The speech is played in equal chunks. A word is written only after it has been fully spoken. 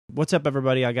What's up,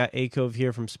 everybody? I got Acove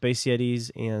here from Space Yetis,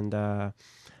 and I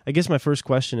guess my first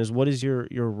question is, what is your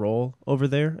role over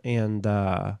there, and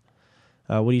what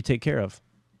do you take care of?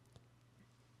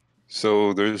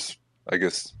 So I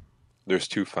guess, there's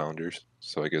two founders.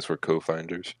 So I guess we're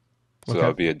co-founders. So Okay.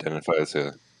 I'll be identified as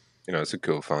as a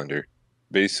co-founder.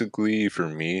 Basically, for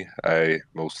me, I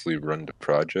mostly run the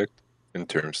project in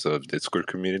terms of Discord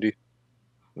community.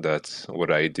 That's what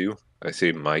I do. I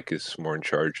say Mike is more in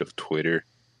charge of Twitter,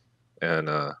 and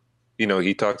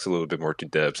he talks a little bit more to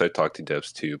devs. I talk to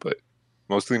devs too, but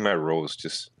mostly my role is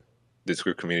just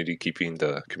Discord community, keeping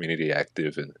the community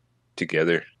active and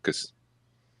together. Because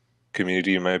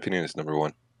community, in my opinion, is number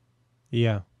one.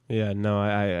 Yeah, yeah. No,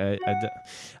 I,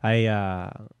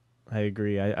 I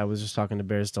agree. I was just talking to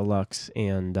Bears Deluxe,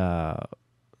 and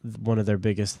one of their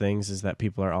biggest things is that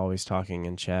people are always talking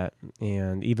in chat,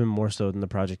 and even more so than the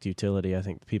project utility. I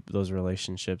think those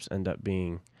relationships end up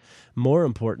being more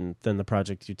important than the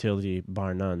project utility,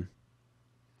 bar none.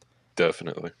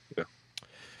 Definitely. Yeah.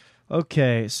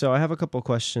 Okay, so I have a couple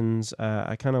questions.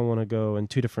 I kind of want to go in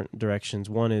two different directions.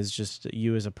 One is just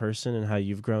you as a person and how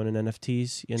you've grown in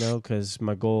NFTs, because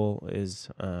my goal is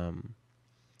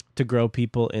to grow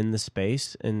people in the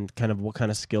space and kind of what kind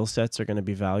of skill sets are going to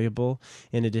be valuable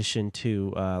in addition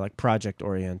to like project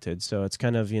oriented. So it's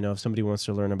kind of, if somebody wants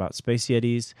to learn about Space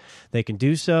Yetis, they can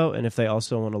do so. And if they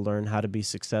also want to learn how to be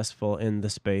successful in the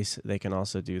space, they can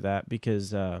also do that,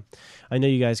 because I know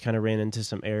you guys kind of ran into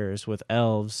some errors with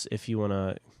elves. If you want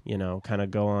to, kind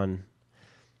of go on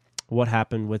what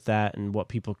happened with that and what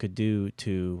people could do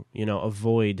to,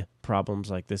 avoid problems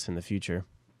like this in the future.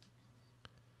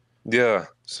 Yeah.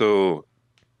 So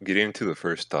getting into the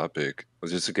first topic,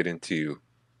 let's just get into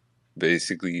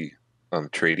basically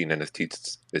trading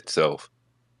NFTs itself.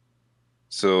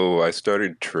 So I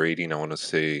started trading, I want to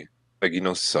say, like,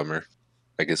 summer,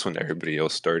 I guess when everybody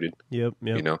else started, Yep,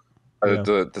 you yep. know. Yeah.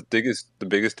 The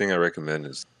biggest thing I recommend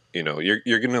is,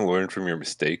 you're gonna learn from your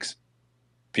mistakes.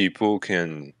 People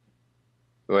can,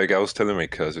 like, I was telling my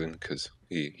cousin because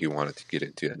he wanted to get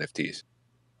into NFTs.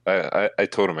 I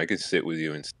told him I could sit with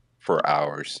you for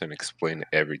hours and explain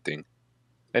everything.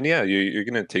 And yeah, you're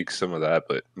gonna take some of that,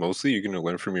 but mostly you're gonna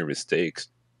learn from your mistakes.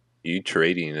 You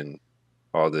trading and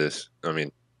all this. I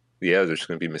mean, yeah, there's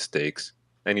gonna be mistakes,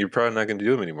 and you're probably not gonna do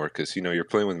them anymore because you're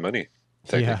playing with money. Yeah.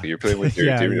 Technically, you're playing with your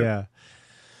Yeah, Ethereum. yeah.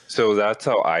 So that's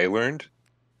how I learned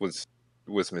was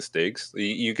with mistakes.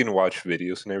 You can watch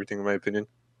videos and everything. In my opinion,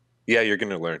 yeah, you're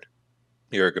gonna learn.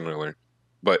 You're gonna learn,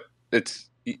 but it's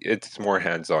more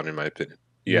hands on in my opinion.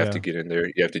 You have to Yeah. get in there.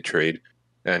 You have to trade,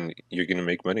 and you're gonna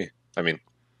make money. I mean,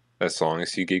 as long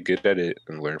as you get good at it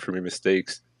and learn from your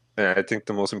mistakes. And I think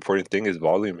the most important thing is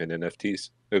volume in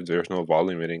NFTs. If there's no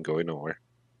volume, it ain't going nowhere.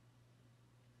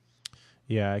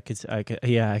 Yeah, I could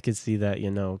see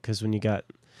that, because when you got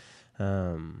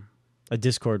a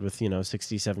Discord with,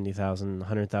 60, 70,000,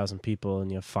 100,000 people,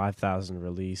 and you have 5,000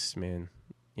 released, man,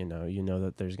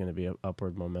 that there's going to be a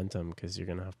upward momentum because you're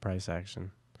going to have price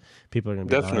action. People are going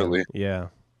to be buying. Definitely. Yeah.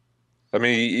 I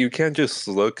mean, you can't just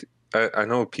look. I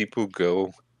know people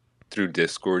go through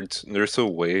Discords. There's a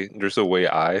way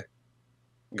I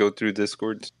go through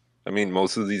Discords. I mean,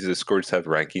 most of these Discords have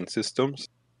ranking systems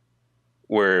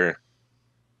where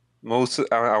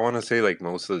I want to say, like,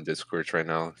 most of the Discords right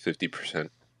now, 50%,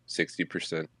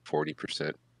 60%,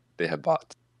 40%, they have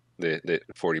bots.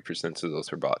 40% of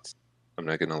those are bots. I'm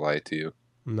not gonna lie to you.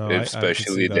 No, I could see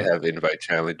Especially they that. have invite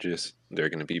challenges, they're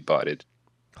gonna be botted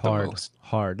the Hard. most.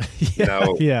 Hard. Yeah,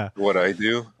 Now, yeah. what I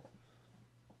go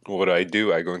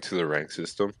into the rank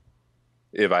system.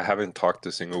 If I haven't talked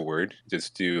a single word,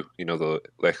 just do the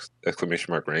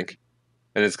exclamation mark rank,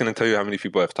 and it's gonna tell you how many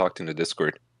people I've talked in the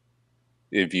Discord.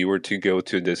 If you were to go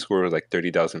to a Discord with like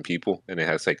 30,000 people and it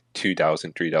has like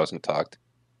 2,000, 3,000 talked,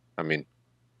 I mean,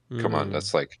 come on, Mm,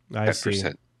 that's like I see.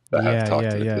 10% that have Yeah, talked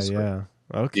yeah, in the yeah, Discord.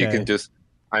 yeah. You can Okay. just,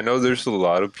 I know there's a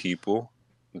lot of people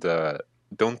that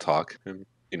don't talk, and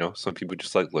some people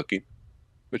just like looking,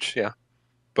 which, yeah,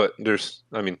 but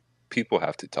I mean, people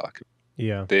have to talk.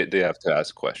 Yeah. They have to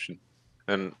ask questions,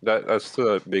 and that's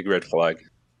the big red flag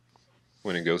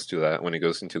when it goes to that. When it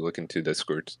goes into looking to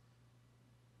Discords.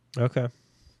 Okay.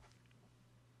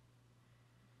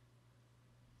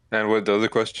 And what the other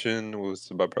question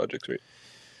was about projects, right?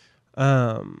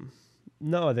 Um,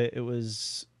 no, it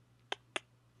was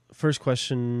first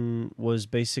question was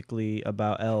basically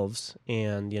about elves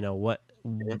and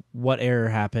Mhm. what error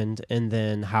happened, and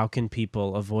then how can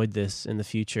people avoid this in the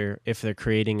future if they're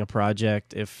creating a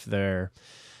project, if they're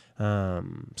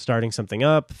starting something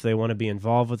up, if they want to be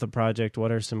involved with the project.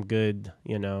 What are some good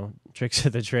tricks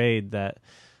of the trade that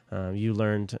you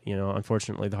learned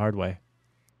unfortunately the hard way?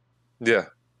 Yeah,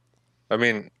 I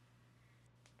mean,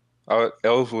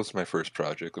 Elves was my first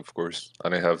project, of course. I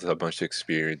didn't have that much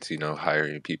experience,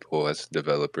 hiring people as a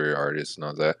developer, artists, and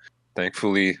all that.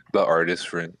 Thankfully, the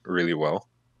artist went really well,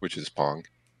 which is Pong,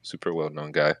 super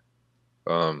well-known guy.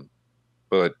 Um,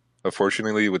 but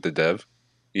unfortunately, with the dev,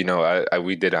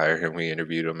 we did hire him, we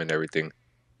interviewed him and everything,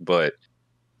 but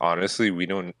honestly, we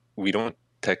don't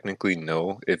technically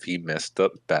know if he messed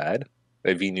up bad,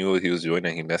 if he knew what he was doing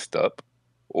and he messed up,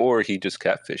 or he just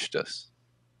catfished us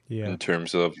Yeah. in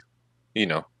terms of you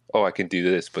know, oh, I can do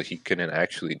this, but he couldn't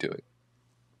actually do it.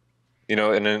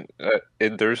 And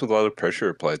then there's a lot of pressure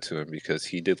applied to him because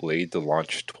he delayed the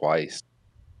launch twice,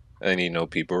 and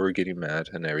people were getting mad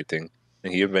and everything,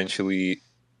 and he eventually,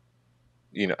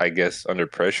 I guess under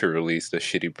pressure released a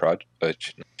shitty project, a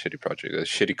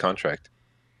shitty contract,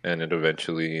 and it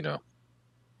eventually,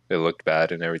 it looked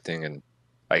bad and everything, and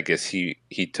I guess he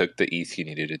took the ETH he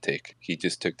needed to take. He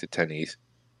just took the 10 ETH,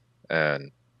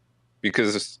 and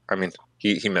because I mean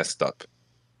he messed up,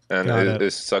 and Got it, it.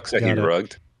 it sucks that he Got it.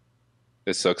 rugged.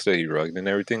 It sucks that he rugged and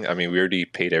everything. I mean, we already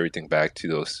paid everything back to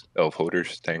those elf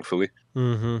holders, thankfully.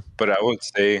 Mm-hmm. But I would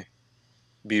say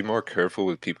be more careful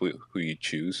with people who you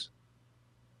choose.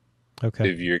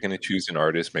 Okay. If you're going to choose an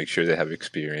artist, make sure they have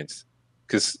experience.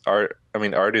 Because art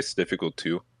is difficult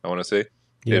too, I want to say.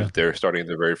 Yeah. If they're starting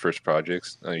their very first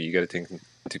projects, you got to take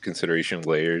into consideration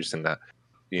layers and that,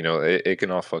 it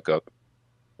can all fuck up.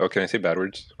 Oh, can I say bad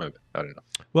words? I don't know.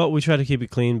 Well, we try to keep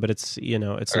it clean, but it's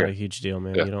not Okay. a huge deal,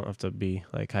 man. Yeah. You don't have to be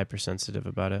like hypersensitive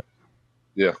about it.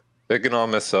 Yeah. It can all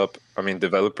mess up. I mean,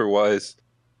 developer wise,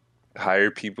 hire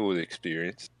people with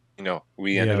experience.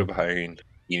 We ended Yeah. up hiring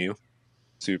Inu,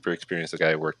 super experienced. The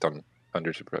guy worked on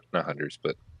hundreds of not hundreds,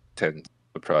 but tens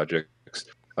of projects.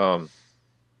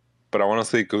 But I want to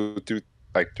say go through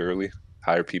like thoroughly,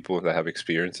 hire people that have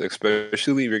experience,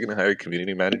 especially if you're going to hire a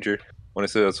community manager. I want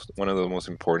to say that's one of the most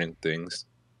important things.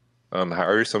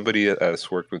 Hire somebody that has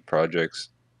worked with projects.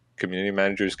 Community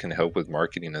managers can help with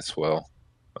marketing as well,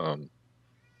 um,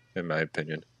 in my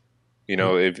opinion.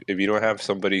 Mm. If you don't have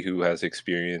somebody who has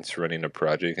experience running a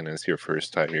project and it's your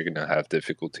first time, you're gonna have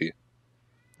difficulty.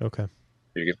 Okay.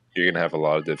 You're gonna have a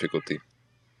lot of difficulty.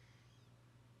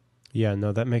 Yeah,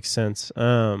 no, that makes sense.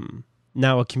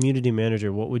 Now a community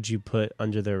manager, what would you put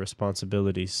under their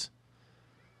responsibilities?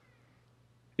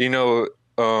 You know,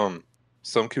 um,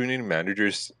 some community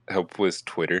managers help with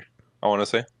Twitter. I want to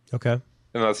say, Okay.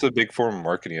 and that's a big form of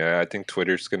marketing. I think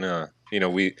Twitter's gonna.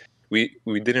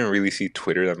 We didn't really see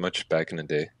Twitter that much back in the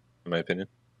day, in my opinion.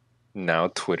 Now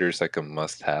Twitter's like a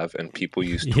must-have, and people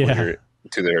use Yeah. Twitter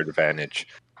to their advantage.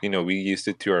 We used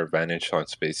it to our advantage on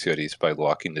Space Studies by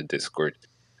locking the Discord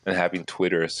and having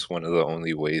Twitter as one of the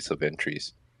only ways of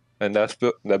entries. And that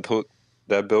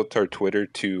built our Twitter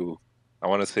to, I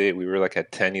want to say we were like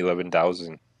at 10,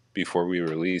 11,000 before we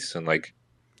released in like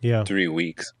Yeah. 3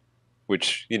 weeks,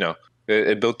 which,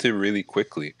 it built it really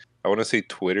quickly. I want to say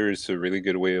Twitter is a really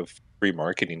good way of free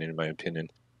marketing, in my opinion,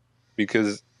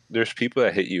 because there's people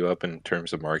that hit you up in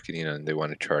terms of marketing and they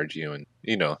want to charge you. And,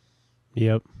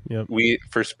 Yep. Yep.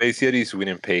 for Space Yetis, we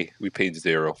didn't pay. We paid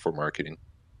zero for marketing.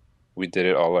 We did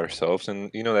it all ourselves. And,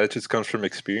 that just comes from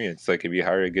experience. Like if you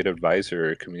hire a good advisor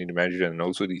or a community manager that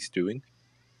knows what he's doing,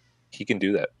 he can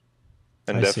do that.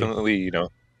 And I see. definitely,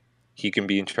 he can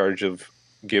be in charge of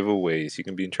giveaways. He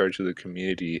can be in charge of the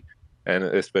community. And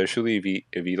especially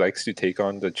if he likes to take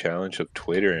on the challenge of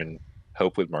Twitter and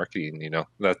help with marketing,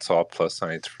 that's all plus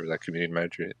signs for that community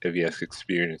manager if he has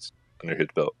experience under his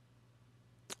belt.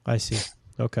 I see.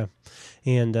 Okay.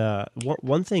 And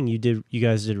one thing you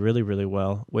guys did really, really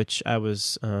well, which I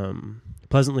was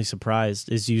pleasantly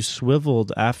surprised, is you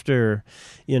swiveled after,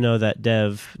 that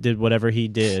dev did whatever he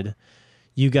did.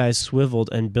 You guys swiveled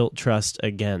and built trust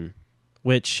again,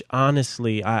 which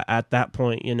honestly, at that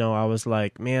point, I was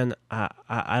like, man,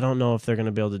 I don't know if they're going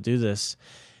to be able to do this.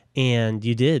 And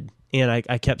you did. And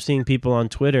I kept seeing people on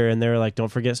Twitter and they were like, don't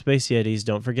forget Space Yetis,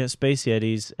 don't forget Space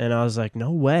Yetis. And I was like,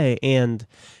 no way. And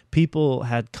people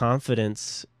had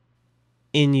confidence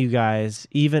in you guys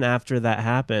even after that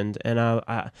happened. And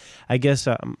I guess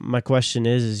my question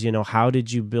is how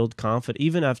did you build confidence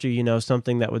even after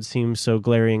something that would seem so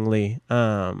glaringly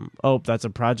oh, that's a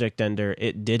project ender?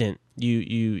 It didn't.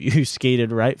 You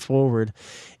skated right forward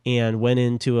and went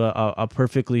into a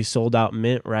perfectly sold out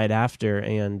mint right after.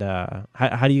 And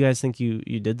how do you guys think you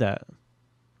did that?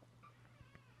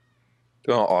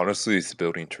 Well, honestly, it's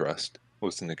building trust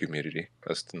within the community.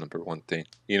 That's the number one thing.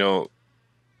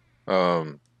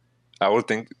 Um, I would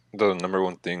think the number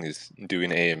one thing is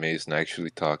doing AMAs and actually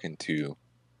talking to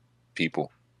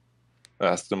people.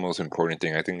 That's the most important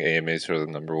thing. I think AMAs are the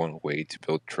number one way to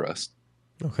build trust.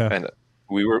 Okay. and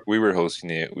we were hosting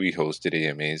it. We hosted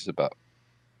AMAs about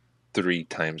 3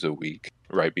 times a week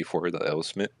right before the L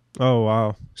Smith. Oh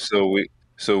wow.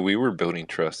 So we were building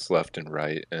trust left and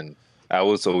right, and I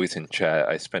was always in chat.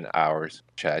 I spent hours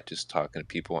in chat just talking to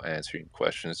people, answering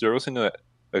questions. There wasn't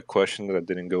a question that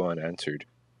didn't go unanswered.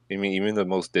 I mean, even the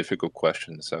most difficult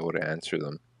questions, I would answer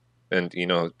them. And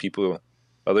people,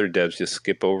 other devs just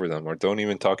skip over them or don't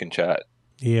even talk in chat.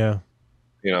 Yeah.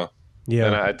 You know, and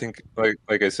Yeah. I think,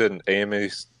 like I said,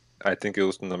 AMAs. I think it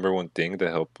was the number one thing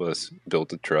to help us build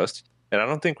the trust. And I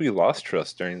don't think we lost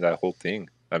trust during that whole thing.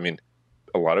 I mean,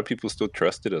 a lot of people still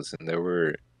trusted us, and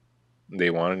they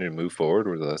wanted to move forward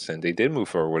with us, and they did move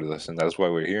forward with us, and that's why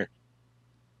we're here.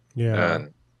 Yeah.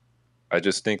 And I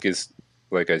just think it's,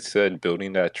 like I said,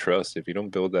 building that trust. If you don't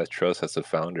build that trust as a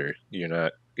founder, you're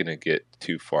not gonna get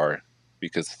too far,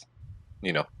 because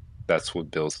you know that's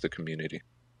what builds the community.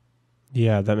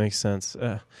 Yeah, that makes sense.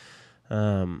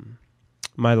 Um,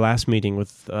 my last meeting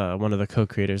with one of the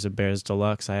co-creators of Bears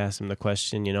Deluxe, I asked him the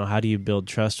question, how do you build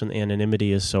trust when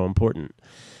anonymity is so important?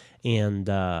 And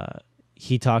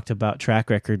he talked about track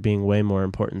record being way more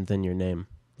important than your name.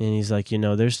 And he's like,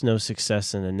 there's no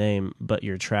success in a name, but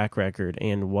your track record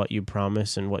and what you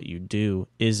promise and what you do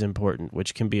is important,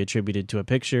 which can be attributed to a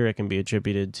picture. It can be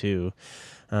attributed to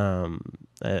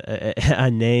a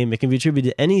name. It can be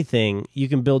attributed to anything. You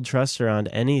can build trust around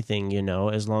anything,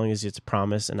 as long as it's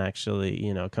promise and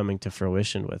actually, coming to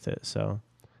fruition with it. So,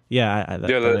 yeah, Yeah, that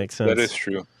that makes that is sense.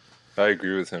 true. I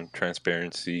agree with him.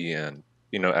 Transparency and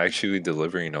actually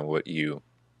delivering on what you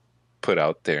put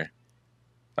out there.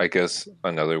 I guess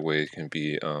another way can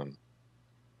be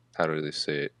how do they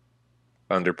say it?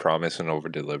 Under promise and over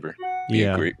deliver. Be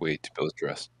a Yeah. great way to build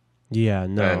trust. Yeah.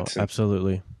 And No, since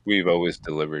absolutely. we've always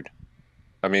delivered.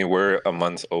 I mean, we're a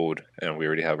month old and we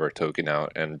already have our token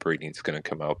out, and breeding's going to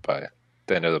come out by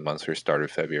the end of the month or start of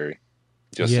February,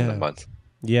 just in a Yeah. month.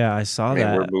 Yeah, I I saw mean,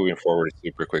 we're that. moving forward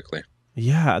super quickly.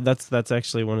 Yeah, that's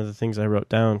actually one of the things I wrote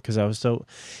down because I was so,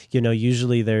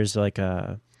 usually there's like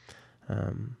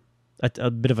um,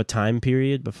 a bit of a time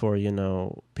period before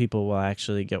people will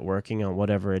actually get working on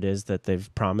whatever it is that they've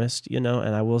promised. And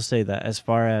I will say that as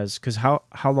far as because how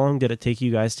long did it take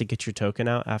you guys to get your token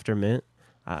out after mint?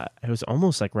 It was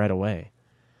almost like right away.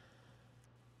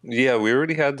 Yeah, we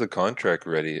already had the contract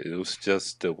ready. It was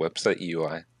just the website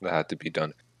UI that had to be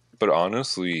done. But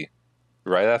honestly,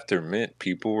 right after mint,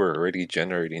 people were already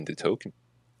generating the token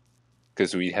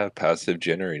because we have passive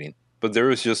generating. But there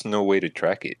was just no way to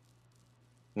track it.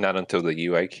 Not until the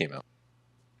UI came out.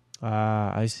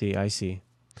 Ah, I see, I see.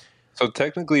 So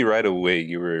technically, right away,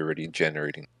 you were already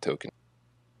generating the token.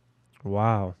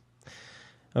 Wow.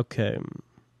 Okay.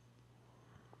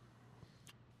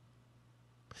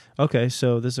 Okay,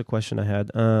 so this is a question I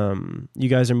had. You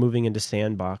guys are moving into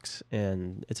Sandbox,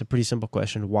 and it's a pretty simple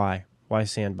question. Why? Why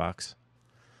Sandbox?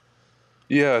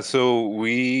 Yeah, so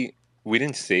we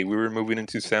didn't say we were moving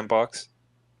into Sandbox.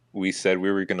 We said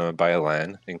we were gonna buy a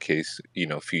land in case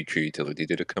future utility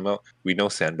did come out. We know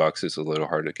Sandbox is a little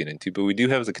hard to get into, but we do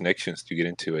have the connections to get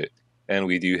into it, and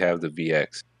we do have the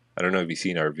VX. I don't know if you've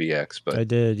seen our VX, but I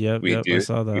did. Yep, we yep. I do.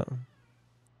 saw that.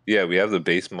 Yeah, we have the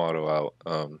base model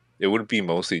out. It would be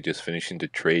mostly just finishing the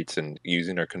traits and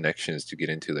using our connections to get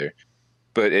into there.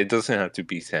 But it doesn't have to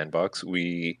be Sandbox.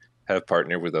 We have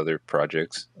partnered with other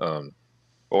projects,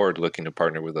 or looking to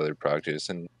partner with other projects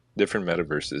and different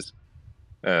metaverses.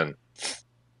 And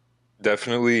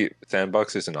definitely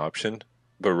Sandbox is an option.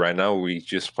 But right now we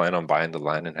just plan on buying the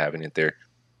land and having it there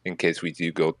in case we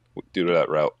do go do that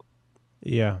route.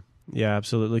 Yeah, yeah,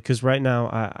 absolutely. Because right now,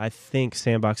 I think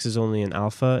Sandbox is only an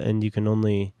alpha, and you can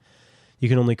only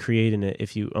create in it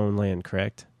if you own land.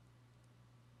 Correct?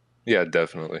 Yeah,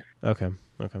 definitely. Okay.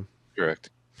 Okay. Correct.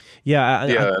 Yeah.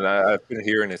 Yeah, and I've been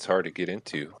hearing it's hard to get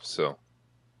into. So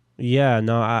Yeah.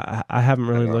 No, I haven't I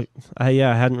really know. looked. I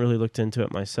hadn't really looked into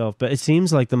it myself, but it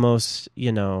seems like the most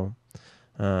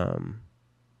um,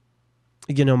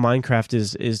 Minecraft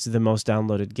is the most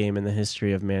downloaded game in the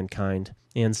history of mankind,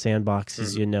 and Sandbox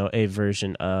is, Mhm. a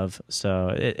version of. So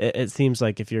it seems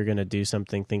like if you're going to do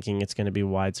something thinking it's going to be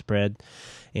widespread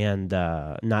and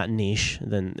not niche,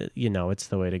 then, it's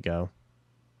the way to go.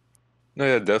 No,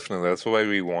 yeah, definitely. That's why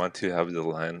we want to have the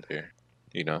land there.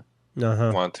 You know, Uh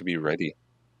huh. want to be ready.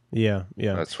 Yeah.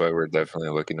 Yeah. That's why we're definitely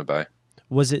looking to buy.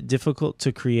 Was it difficult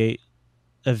to create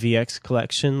a VX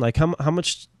collection? Like how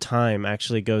much time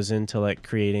actually goes into like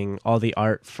creating all the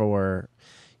art for,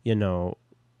 you know,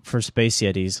 for Space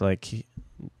Yetis? Like,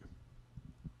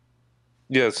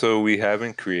 Yeah, so we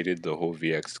haven't created the whole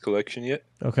VX collection yet.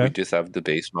 We okay. just have the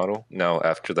base model. Now,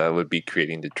 after that, would be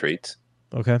creating the traits.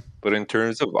 Okay. But in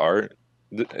terms of art,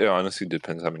 It honestly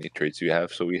depends how many traits you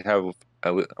have. So we have,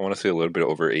 I want to say a little bit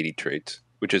over 80 traits,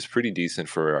 which is pretty decent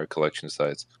for our collection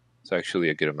size. It's actually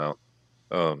a good amount.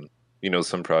 Um,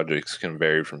 some projects can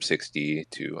vary from 60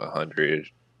 to 100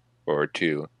 or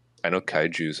to, I know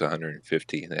Kaiju's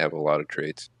 150. They have a lot of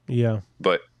traits, Yeah.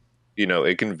 but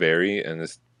it can vary, and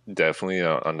it's definitely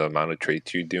on the amount of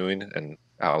traits you're doing and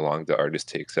how long the artist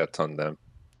takes. That's on them.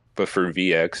 But for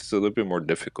VX, it's a little bit more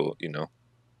difficult,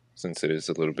 since it is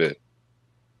a little bit.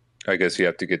 I guess you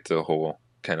have to get the whole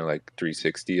kind of like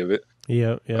 360 of it.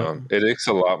 Yeah. Yeah. It is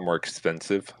a lot more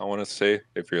expensive, I want to say.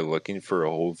 If you're looking for a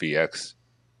whole VX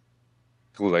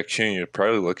collection, you're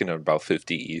probably looking at about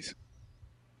 50 ETH.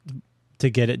 To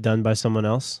get it done by someone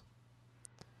else.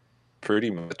 Pretty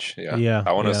much, yeah. Yeah.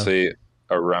 I want to Yeah. say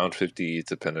around 50 ETH,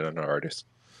 depending on the artist.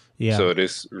 Yeah. So it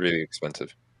is really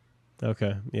expensive.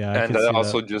 Okay. Yeah, I And could that see that.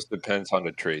 also just depends on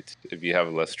the traits. If you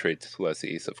have less traits, less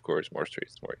ETH, of course, more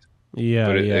traits, more ETH. Yeah.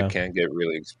 But it Yeah. can get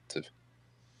really expensive.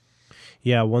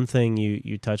 Yeah, one thing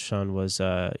you touched on was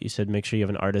you said make sure you have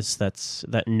an artist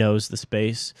that knows the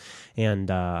space, and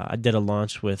I did a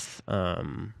launch with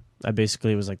I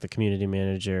basically was like the community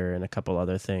manager and a couple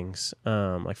other things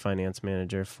like finance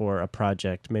manager for a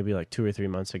project maybe like 2 or 3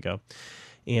 months ago,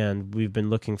 and we've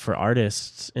been looking for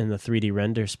artists in the 3D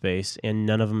render space, and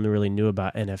none of them really knew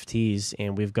about NFTs,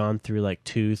 and we've gone through like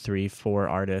 2, 3, 4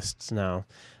 artists now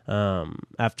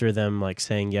after them like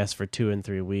saying yes for 2 and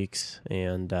 3 weeks,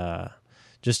 and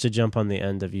just to jump on the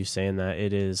end of you saying that,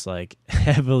 it is like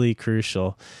heavily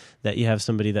crucial that you have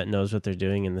somebody that knows what they're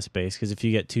doing in the space. Because if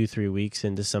you get 2, 3 weeks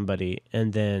into somebody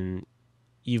and then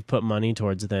you've put money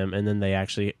towards them and then they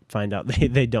actually find out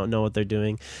they don't know what they're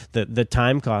doing, the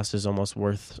time cost is almost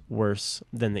worse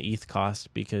than the ETH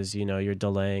cost, because you're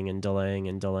delaying and delaying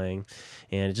and delaying,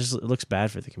 and it looks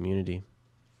bad for the community.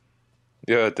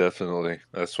 Yeah, definitely.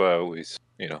 That's why I always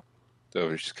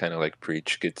just kind of like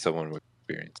preach, get someone with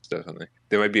experience, definitely.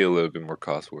 They might be a little bit more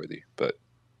cost worthy, but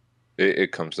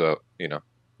it comes out,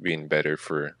 being better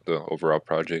for the overall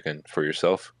project and for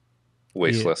yourself.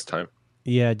 Waste Yeah. less time.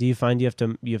 Yeah, do you find you have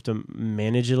to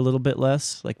manage it a little bit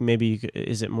less? Like maybe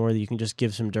is it more that you can just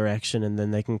give some direction and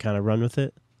then they can kind of run with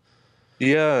it?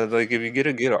 Yeah, like if you get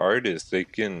a good artist, they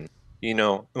can,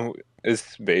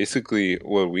 it's basically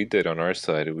what we did on our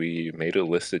side. We made a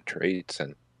list of traits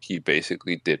and he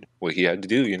basically did what he had to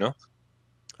do.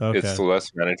 It's Okay.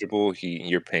 less manageable.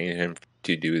 You're paying him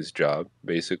to do his job,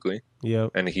 basically.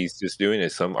 Yep. And he's just doing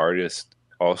it. Some artists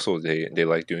also they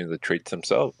like doing the traits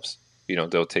themselves.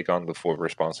 They'll take on the full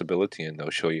responsibility and they'll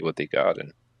show you what they got.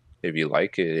 And if you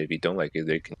like it, if you don't like it,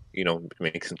 they can,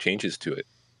 make some changes to it.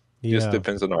 Just Yeah.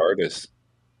 depends on the artist.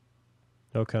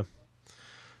 Okay.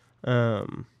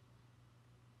 Um.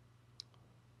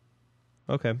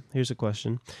 Okay. Here's a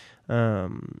question.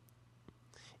 Um.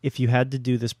 If you had to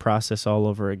do this process all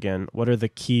over again, what are the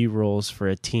key roles for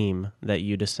a team that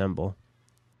you'd assemble?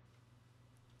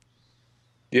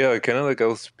 Yeah, kind of like I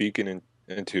was speaking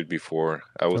into it before.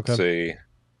 I would Okay. say,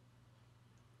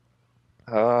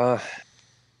 uh,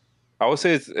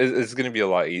 it's going to be a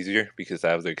lot easier because I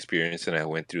have the experience and I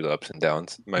went through the ups and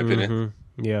downs, in my opinion.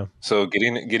 Mm-hmm. Yeah. So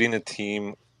getting a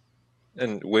team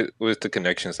and with the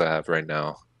connections I have right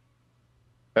now,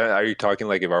 are you talking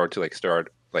like if I were to like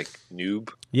start like noob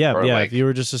Yeah. or Yeah. If you like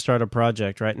were just to start a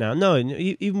project right now, no,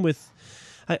 even with,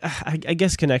 I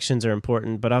guess connections are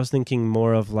important, but I was thinking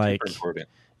more of super like, important?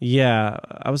 yeah,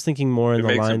 I was thinking more in It the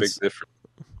makes a big lines. difference.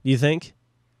 You think?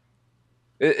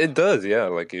 It does, yeah.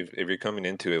 Like if you're coming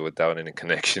into it without any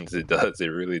connections, it does. It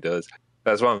really does.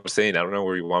 That's what I'm saying. I don't know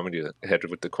where you want me to head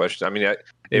with the question. I mean, if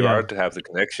I Yeah. were to have the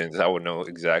connections, I would know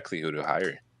exactly who to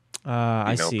hire.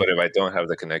 I see. But if I don't have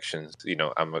the connections,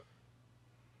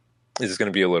 it's going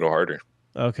to be a little harder.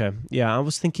 Okay. Yeah, I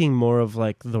was thinking more of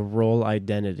like the role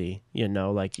identity,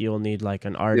 like you'll need like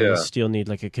an Yeah, artist, you'll need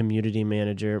like a community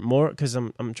manager, more cuz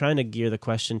I'm trying to gear the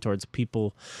question towards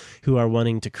people who are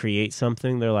wanting to create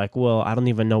something. They're like, "Well, I don't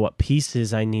even know what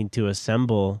pieces I need to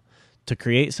assemble to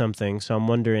create something." So I'm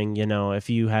wondering, if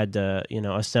you had to,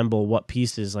 assemble what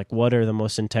pieces, like what are the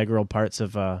most integral parts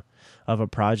of a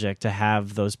project to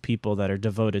have those people that are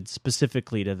devoted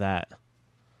specifically to that.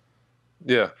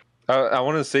 yeah. I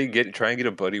want to say try and get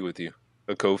a buddy with you,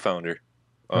 a co-founder.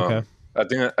 Okay. I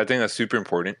think that's super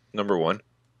important. Number one,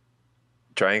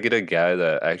 try and get a guy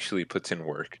that actually puts in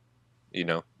work. You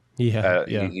know, Yeah,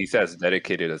 yeah. he's as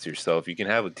dedicated as yourself. You can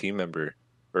have a team member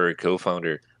or a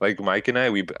co-founder. Like Mike and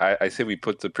I say we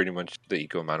put the pretty much the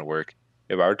equal amount of work.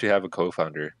 If I were to have a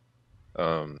co-founder,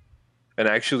 um, and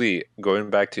actually going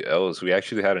back to Els, we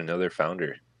actually had another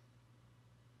founder.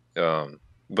 Um,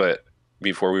 but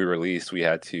before we released, we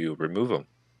had to remove him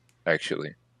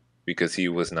actually. because he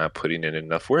was not putting in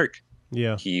enough work.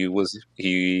 Yeah. He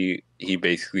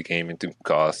basically came into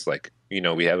calls like,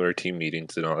 we have our team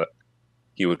meetings and all that.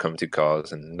 He would come to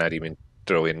calls and not even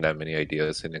throw in that many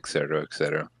ideas and et cetera, et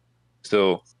cetera.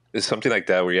 So it's something like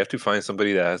that where you have to find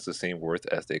somebody that has the same worth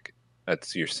ethic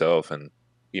as yourself, and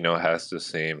has the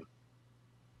same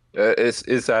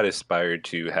is that inspired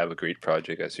to have a great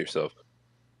project as yourself.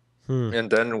 Hmm. And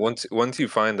then once you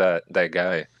find that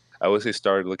guy, I would say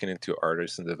start looking into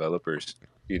artists and developers.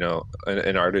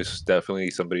 An artist is definitely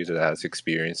somebody that has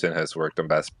experience and has worked on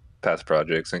past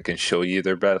projects and can show you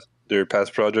their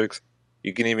past projects.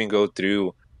 You can even go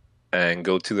through and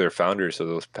go to their founders of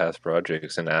those past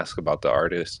projects and ask about the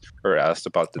artist or ask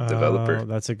about the developer. Oh,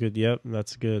 that's a good. Yep,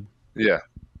 that's good. Yeah,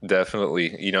 definitely.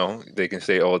 They can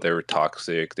say, "Oh, they were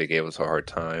toxic. They gave us a hard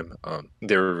time.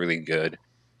 They were really good."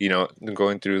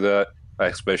 Going through that,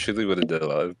 especially with a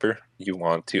developer, you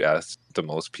want to ask the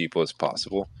most people as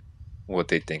possible what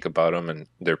they think about them and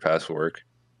their past work.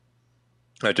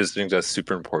 I just think that's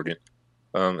super important.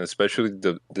 Especially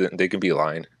they can be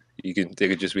lying. They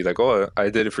could just be like, "Oh, I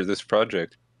did it for this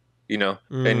project," And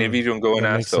if Mm, you don't go and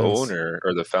that ask makes the sense. owner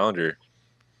or the founder,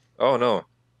 oh no,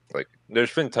 like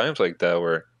there's been times like that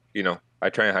where I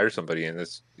try and hire somebody and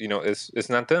it's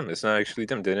not them. It's not actually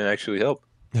them. They didn't actually help,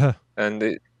 and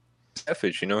it's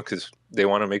selfish, because they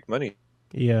want to make money.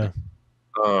 Yeah.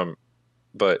 Um,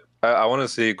 but I want to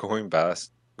say going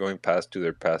past to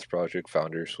their past project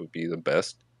founders would be the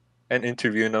best, and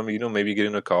interviewing them. Maybe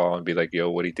getting a call and be like, "Yo,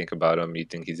 what do you think about him? You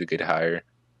think he's a good hire?"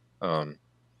 Um,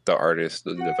 the artist,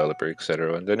 the developer,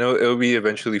 etc. And then it'll be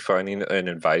eventually finding an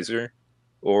advisor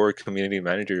or a community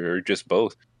manager or just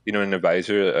both. An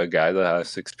advisor, a guy that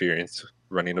has experience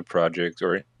running a project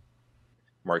or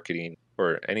marketing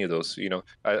or any of those.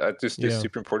 I just Yeah.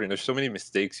 super important. There's so many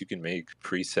mistakes you can make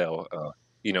pre-sale.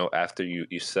 After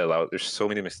you sell out, there's so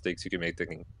many mistakes you can make that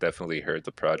can definitely hurt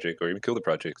the project or even kill the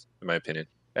project, in my opinion.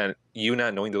 And you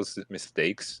not knowing those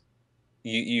mistakes,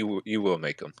 you will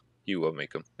make them. You will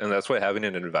make them, and that's why having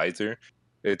an advisor,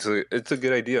 it's a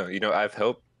good idea. I've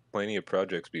helped plenty of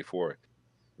projects before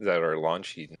that are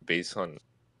launching based on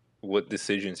what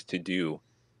decisions to do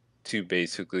to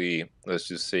basically, let's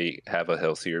just say, have a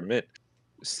healthier mint.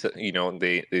 So,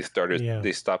 Yeah.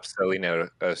 they stopped selling at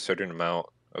a certain amount.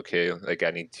 Okay, like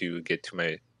I need to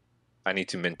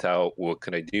mint out. What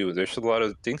can I do? There's a lot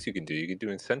of things you can do. You can do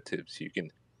incentives. You can,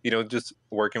 just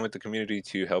working with the community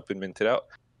to help it mint it out.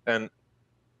 And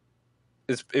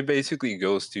it basically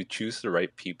goes to choose the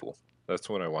right people. That's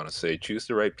what I want to say. Choose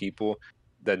the right people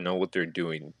that know what they're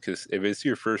doing. Because if it's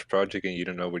your first project and you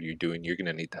don't know what you're doing, you're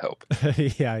gonna need the help.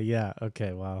 Yeah. Yeah.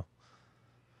 Okay. Wow.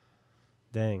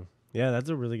 Dang. Yeah, that's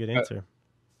a really good Uh, answer.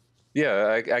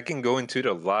 yeah, I can go into it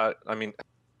a lot. I mean,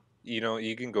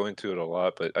 you can go into it a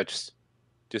lot, but I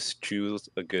just choose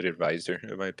a good advisor,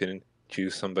 in my opinion.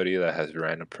 Choose somebody that has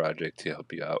ran a project to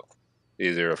help you out,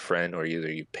 either a friend or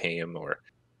either you pay him or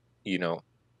you know,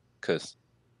 because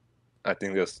I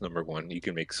think that's number one. You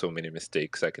can make so many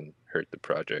mistakes that can hurt the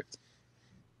project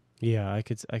Yeah, I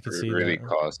could or see really that.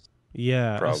 cause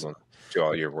Yeah, problems to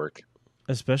all your work.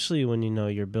 especially when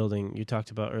you're building. You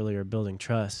talked about earlier building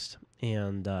trust,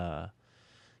 and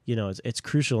it's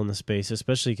crucial in the space,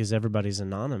 especially because everybody's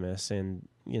anonymous, and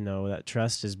that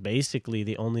trust is basically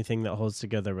the only thing that holds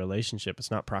together a relationship.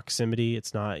 It's not proximity.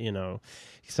 It's not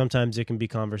sometimes it can be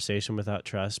conversation without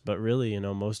trust, but really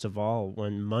most of all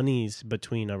when money's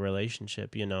between a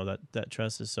relationship, that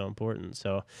trust is so important.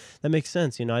 So that makes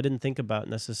sense. I didn't think about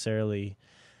necessarily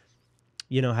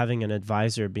having an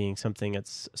advisor being something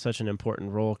that's such an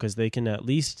important role because they can at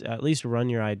least run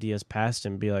your ideas past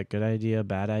and be like, good idea,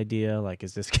 bad idea, like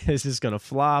is this is this gonna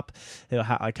flop,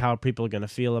 how are people gonna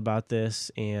feel about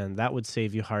this, and that would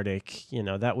save you heartache.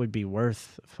 That would be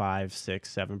worth 5, 6,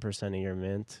 7% of your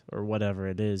mint or whatever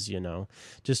it is,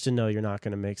 just to know you're not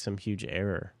gonna make some huge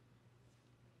error.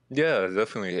 Yeah,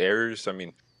 definitely errors. I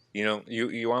mean,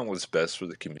 you want what's best for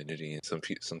the community, and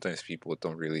sometimes people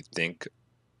don't really think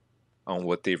on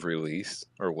what they've released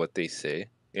or what they say,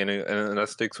 and that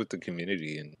sticks with the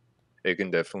community, and it can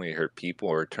definitely hurt people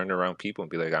or turn around people and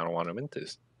be like, I don't want them in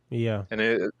this. Yeah.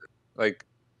 And like,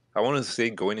 I want to say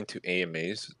going into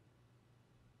AMAs,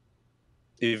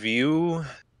 if you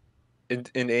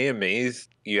in AMAs,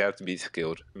 you have to be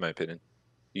skilled, in my opinion.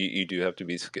 You do have to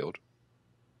be skilled.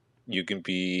 You can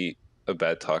be a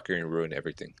bad talker and ruin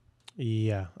everything.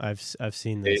 Yeah, I've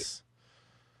seen A- this.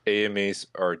 AMAs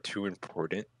are too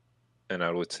important, and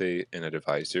I would say an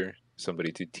advisor,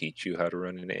 somebody to teach you how to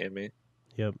run an AMA,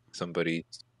 Yep. somebody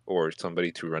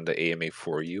somebody to run the AMA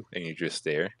for you, and you're just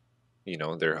there.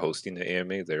 They're hosting the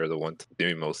AMA. They're the one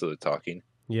doing most of the talking.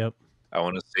 Yep. I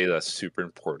want to say that's super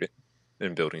important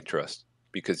in building trust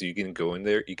because you can go in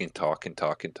there, you can talk and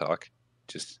talk and talk.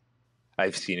 Just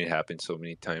I've seen it happen so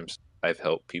many times. I've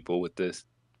helped people with this.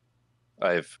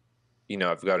 I've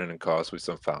I've gotten in calls with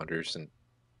some founders and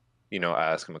I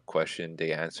ask them a question,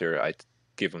 they answer, I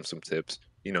give them some tips.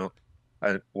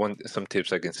 And some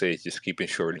tips I can say is just keep it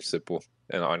short and simple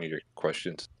and on your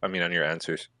questions. I mean on your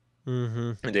answers.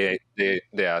 Mm-hmm. And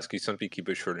they ask you something, keep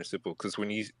it short and simple. Because when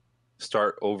you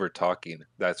start over talking,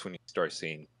 that's when you start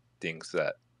saying things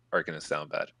that are going to sound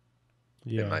bad,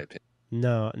 in Yeah. my opinion.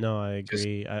 No, I Just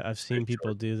agree. I've keep seen it people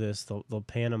short. do this. They'll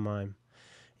pantomime,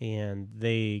 and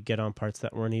they get on parts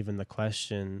that weren't even the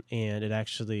question, and it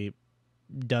actually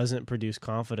doesn't produce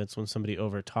confidence when somebody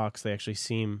over talks. They actually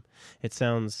seem, it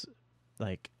sounds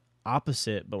like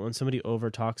opposite, but when somebody over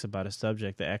talks about a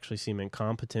subject, they actually seem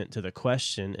incompetent to the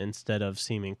question instead of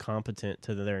seeming competent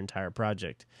to their entire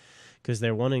project, because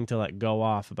they're wanting to like go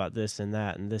off about this and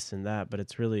that and this and that, but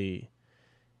it's really,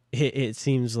 it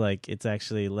seems like it's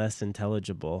actually less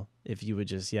intelligible if you would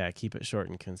just keep it short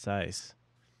and concise.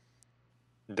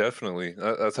 Definitely.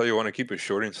 That's how you want to keep it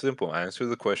short and simple. Answer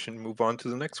the question, move on to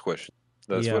the next question.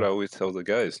 That's what Yeah. I always tell the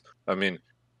guys. I mean,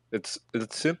 it's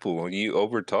simple. When you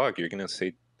over talk, you're gonna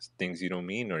say things you don't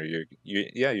mean, or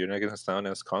you're not gonna sound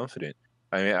as confident.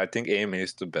 I mean, I think AMA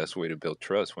is the best way to build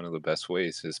trust. One of the best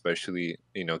ways, especially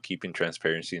keeping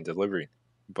transparency and delivery.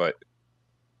 But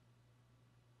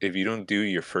if you don't do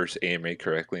your first AMA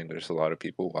correctly, and there's a lot of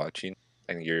people watching,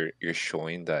 and you're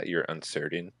showing that you're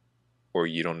uncertain or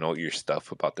you don't know your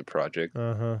stuff about the project,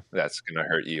 Uh-huh. that's gonna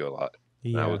hurt you a lot.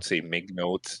 And I Yeah. would say make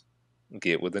notes,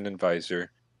 get with an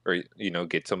advisor, or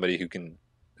get somebody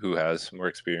who has more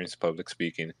experience public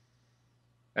speaking,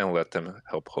 and let them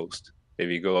help host. If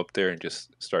you go up there and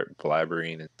just start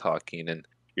blabbering and talking, and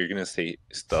you're gonna say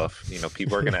stuff,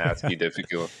 people are gonna ask you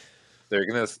difficult. They're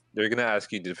gonna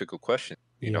ask you difficult questions.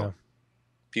 Yeah.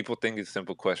 People think it's a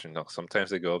simple question. No,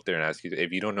 sometimes they go up there and ask you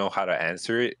if you don't know how to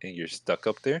answer it and you're stuck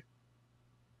up there.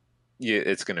 Yeah,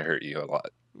 it's gonna hurt you a lot.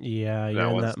 Yeah, And I you're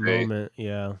in want to that say, moment.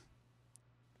 Yeah.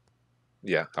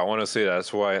 yeah, I want to say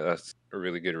that's a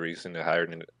really good reason to hire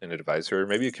an advisor or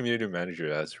maybe a community manager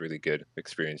that has really good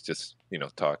experience just,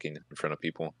 talking in front of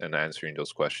people and answering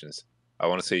those questions. I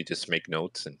want to say just make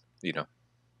notes and,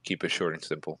 keep it short and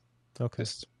simple. Okay.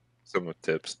 Just some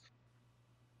tips.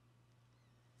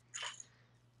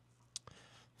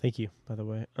 Thank you, by the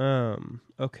way.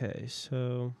 Okay,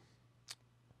 so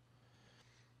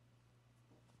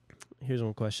here's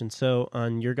one question. So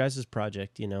on your guys'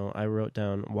 project, I wrote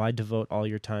down why devote all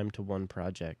your time to one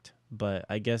project. But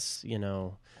I guess,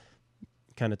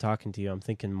 kind of talking to you, I'm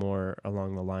thinking more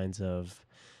along the lines of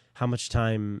how much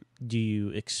time do you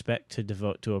expect to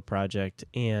devote to a project,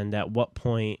 and at what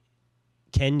point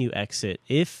can you exit,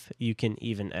 if you can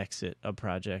even exit a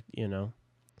project?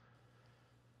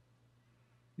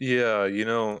 Yeah,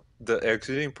 the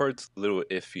exiting part's a little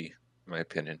iffy, in my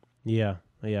opinion. Yeah,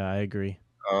 I agree.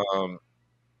 Um,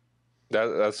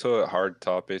 that's a hard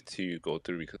topic to go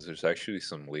through because there's actually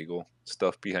some legal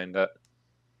stuff behind that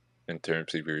in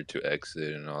terms of your to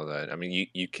exit and all that. I mean,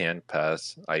 you can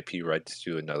pass IP rights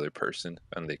to another person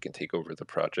and they can take over the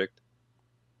project.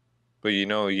 But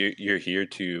you're here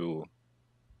to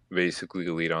basically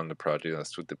lead on the project.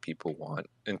 That's what the people want.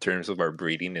 In terms of our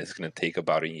breeding, it's going to take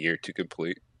about a year to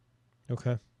complete.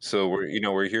 Okay. So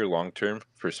we're here long term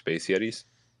for Space Yetis.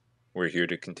 We're here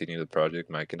to continue the project,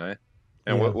 Mike and I.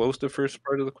 And Yeah. what was the first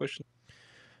part of the question?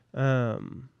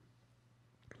 Um,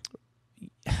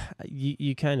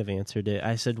 you kind of answered it.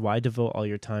 I said, why devote all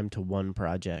your time to one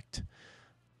project?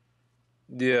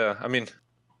 Yeah, I mean,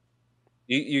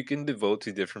 you can devote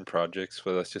to different projects,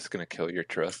 but that's just going to kill your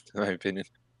trust, in my opinion.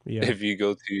 Yeah. If you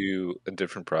go to a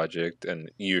different project and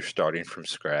you're starting from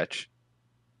scratch,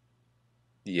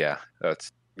 yeah,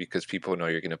 that's because people know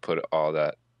you're going to put all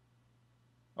that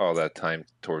time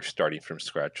towards starting from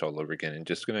scratch all over again and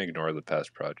just going to ignore the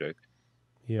past project.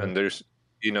 Yeah. And there's,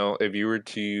 if you were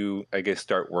to, I guess,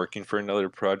 start working for another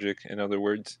project, in other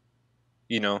words,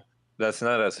 you know, that's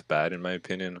not as bad in my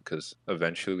opinion because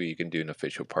eventually you can do an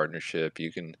official partnership,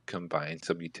 you can combine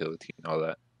some utility and all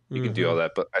that. You can do Mm-hmm. all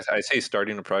that, but I say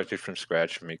starting a project from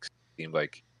scratch makes it seem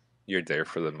like you're there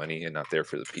for the money and not there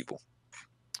for the people.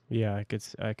 Yeah, I could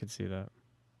see that.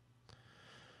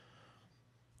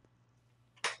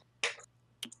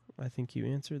 I think you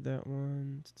answered that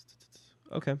one.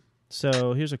 Okay.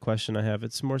 So here's a question I have.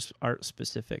 It's more art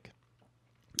specific.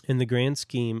 In the grand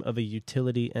scheme of a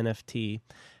utility NFT,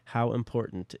 how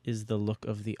important is the look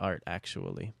of the art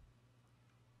actually?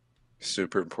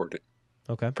 Super important.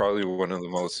 Okay. Probably one of the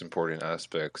most important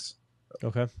aspects,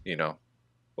 Okay. you know.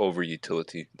 over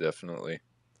utility, definitely.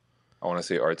 I want to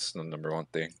say art's the number one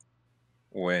thing.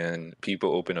 When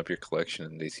people open up your collection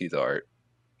and they see the art,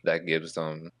 that gives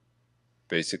them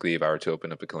basically, if I were to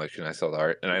open up a collection, I saw the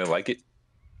art and I like it,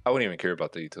 I wouldn't even care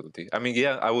about the utility. I mean,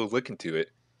 yeah, I would look into it,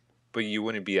 but you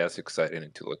wouldn't be as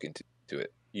excited to look into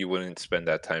it. You wouldn't spend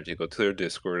that time to go to their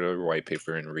Discord or white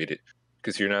paper and read it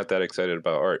because you're not that excited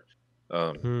about art.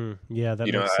 Yeah, that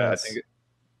You know, makes I sense. think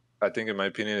I think in my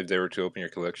opinion, if they were to open your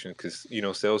collection, because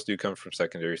sales do come from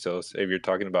secondary sales. If you're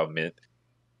talking about mint,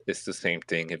 it's the same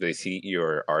thing. If they see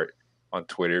your art on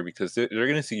Twitter, because they're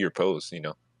going to see your posts,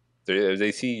 if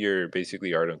they see your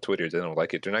basically art on Twitter, they don't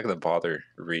like it. They're not going to bother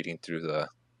reading through the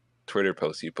Twitter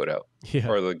posts you put out Yeah.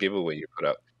 or the giveaway you put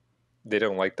out. They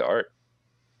don't like the art.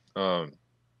 Um,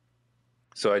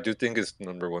 so I do think it's the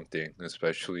number one thing,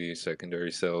 especially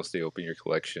secondary sales. They open your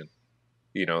collection.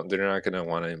 They're not going to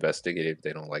want to investigate if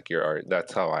they don't like your art.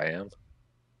 That's how I am.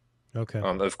 Okay.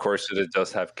 Of course, it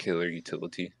does have killer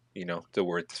utility. The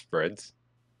word spreads,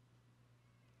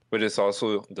 but it's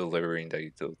also delivering that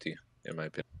utility, in my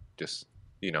opinion. Just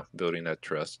building that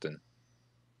trust, and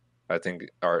I think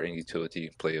art and utility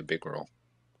play a big role,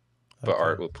 but Okay.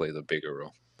 art will play the bigger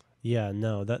role. Yeah,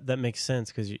 no, that makes sense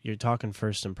because you're talking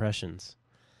first impressions.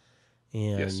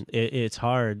 Yes. And it's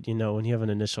hard, when you have an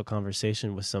initial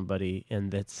conversation with somebody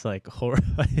and it's like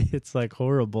it's like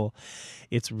horrible.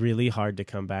 It's really hard to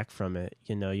come back from it.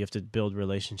 You have to build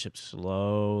relationships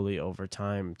slowly over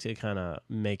time to kind of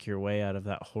make your way out of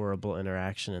that horrible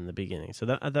interaction in the beginning. So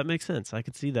that makes sense. I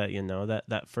could see that,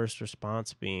 that first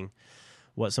response being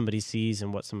what somebody sees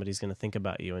and what somebody's going to think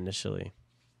about you initially.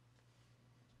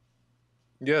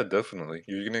 Yeah, definitely.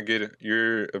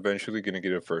 You're eventually gonna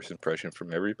get a first impression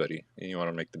from everybody, and you want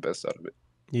to make the best out of it.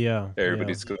 Yeah, yeah.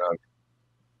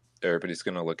 Everybody's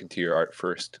gonna look into your art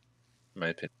first, in my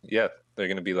opinion. Yeah, they're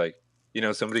gonna be like,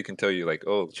 somebody can tell you like,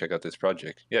 oh, check out this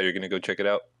project. Yeah, you're gonna go check it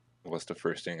out. What's the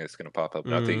first thing that's gonna pop up?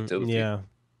 Not the utility. Yeah.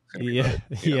 It's gonna be the Yeah,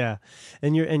 art. yeah.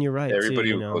 And you're right too,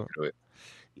 Everybody will go through it.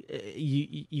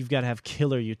 you've got to have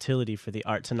killer utility for the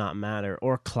art to not matter,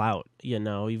 or clout.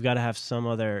 You've got to have some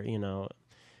other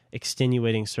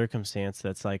extenuating circumstance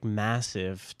that's like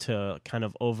massive to kind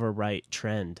of overwrite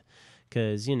trend.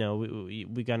 Because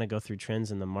we gotta go through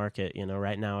trends in the market.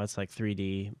 Right now it's like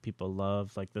 3D. People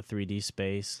love like the 3D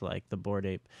space, like the Bored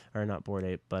Ape, or not Bored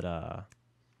Ape, but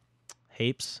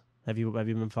Hapes. Have you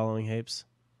been following Hapes?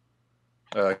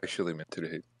 I actually meant to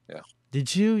hate. Yeah,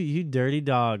 Did you? You dirty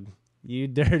dog. You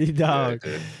dirty yeah, I dog.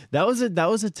 did. That was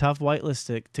a tough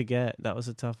whitelist to get. That was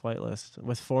a tough whitelist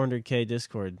with 400K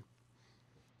Discord.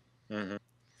 Hmm.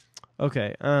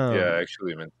 Okay. Yeah, I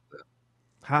actually meant that.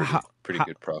 How Pretty how pretty how,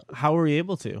 good profit. how were you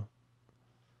able to?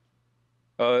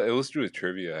 It was through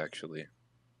trivia actually.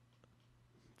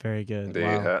 Very good. They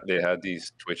Wow, had they had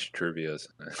these Twitch trivias.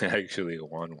 I actually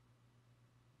won one.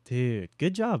 dude.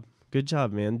 Good job. Good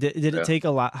job, man. Did it Yeah, take a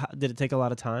lot? Did it take a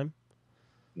lot of time?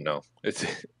 no, it's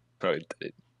no, it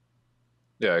did.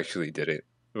 Yeah, I actually did it,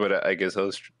 but I guess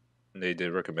they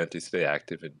did recommend to stay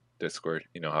active in Discord.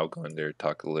 I'll go in there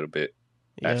talk a little bit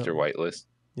Yep. after whitelist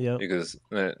Yep. because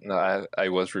no, I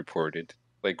was reported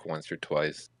like once or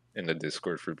twice in the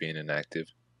Discord for being inactive.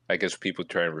 I guess people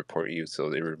try and report you, so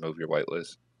they remove your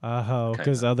whitelist. Oh, Kind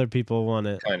because of other people want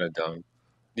it. kind of dumb.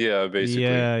 Yeah, basically,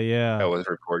 Yeah. I Yeah. was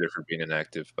reported for being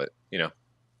inactive, but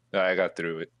I got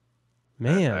through it. I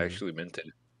Man. actually meant it.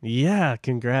 Yeah,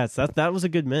 congrats. That was a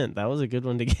good mint. That was a good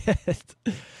one to get.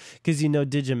 Because It was.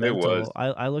 Digimental,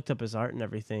 I looked up his art and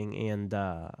everything, and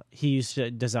he used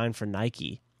to design for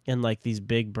Nike and like these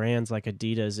big brands like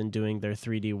Adidas and doing their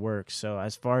 3D work. So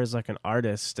as far as like an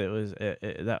artist,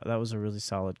 that was a really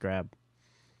solid grab.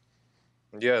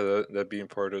 Yeah, that being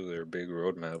part of their big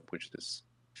roadmap, which is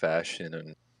fashion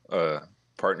and uh,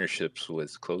 partnerships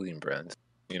with clothing brands.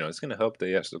 It's going to help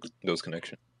they have those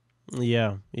connections.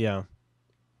 Yeah, yeah.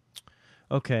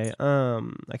 Okay.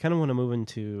 I kind of want to move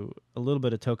into a little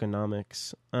bit of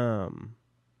tokenomics.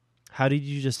 How did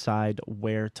you decide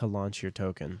where to launch your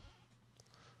token?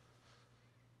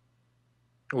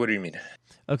 What do you mean?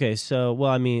 Okay, so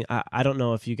well, I mean, I don't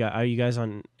know if you guys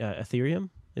on Ethereum?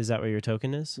 Is that where your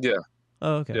token is? Yeah,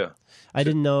 Oh, okay. yeah. I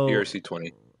didn't know.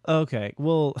 ERC20. Okay,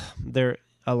 well, there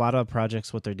a lot of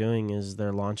projects. What they're doing is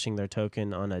they're launching their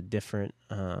token on a different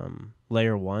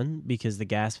layer one because the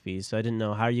gas fees. So I didn't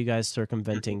know how are you guys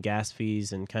circumventing gas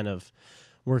fees and kind of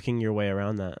working your way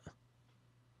around that.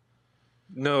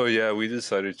 No, yeah, we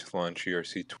decided to launch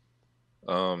ERC20.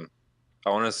 I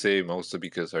want to say mostly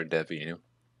because our dev,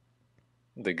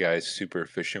 the guy's super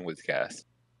efficient with gas.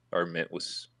 Our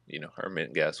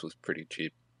mint gas was pretty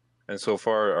cheap. And so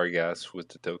far, our gas with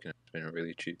the token has been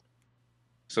really cheap.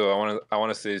 So I want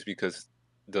to say it's because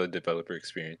the developer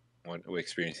experience, what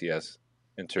experience he has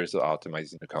in terms of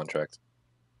optimizing the contract.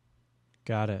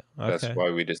 Got it. That's Okay.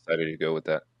 why we decided to go with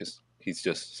that. He's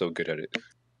just so good at it.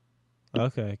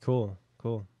 Okay. Cool.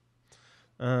 Cool.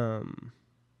 Um,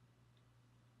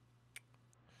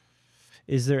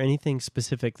 is there anything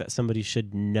specific that somebody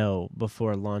should know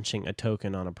before launching a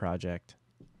token on a project?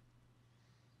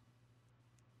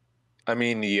 I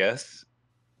mean, yes,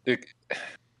 it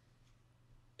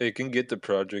it can get the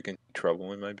project in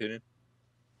trouble, in my opinion.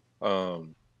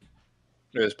 Um,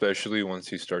 Especially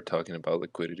once you start talking about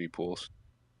liquidity pools.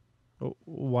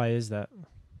 Why is that?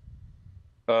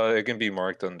 It can be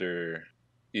marked under,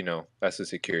 as a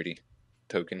security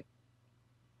token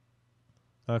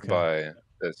Okay. by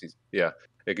yeah,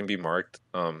 it can be marked,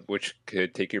 which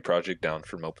could take your project down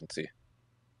from OpenSea.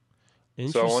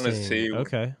 So I want to Interesting. say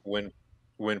Okay.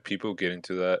 when people get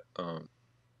into that,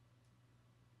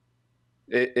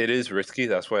 it is risky.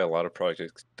 That's why a lot of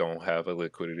projects don't have a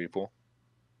liquidity pool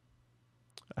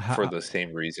for How, the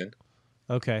same reason.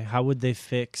 okay. How would they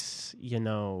fix,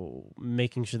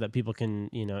 making sure that people can,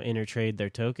 intertrade their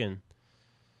token?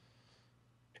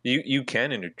 You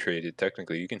can intertrade it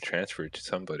technically. You can transfer it to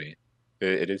somebody.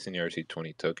 It is an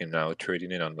ERC20 token now.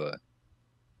 Trading it on the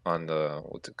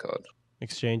what's it called?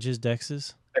 Exchanges,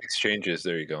 dexes? Exchanges.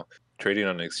 There you go. Trading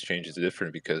on an exchange is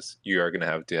different because you are going to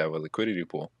have a liquidity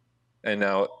pool. And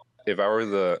now, if I were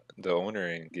the owner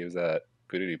and give that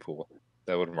liquidity pool,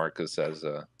 that would mark us as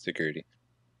a security.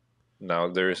 Now,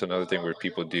 there is another thing where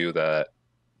people do that.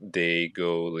 They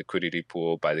go liquidity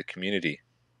pool by the community.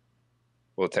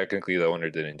 Well, technically, the owner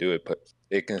didn't do it, but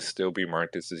it can still be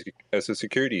marked as a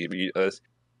security. As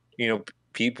you know,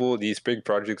 people, these big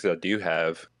projects that do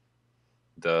have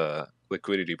the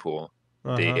liquidity pool,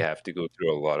 they Uh-huh. have to go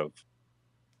through a lot of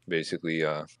basically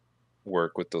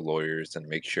work with the lawyers and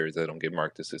make sure they don't get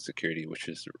marked as a security, which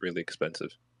is really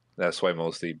expensive. That's why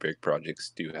mostly big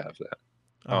projects do have that.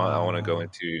 I want to go Ah.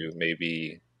 into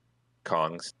maybe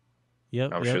Kongs.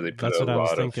 Yep, I'm sure yep. they put That's a what I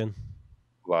was thinking.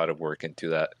 lot of work into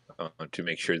that to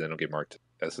make sure they don't get marked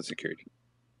as a security.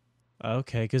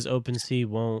 Okay, because OpenSea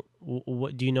won't.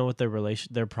 What do you know? What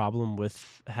their problem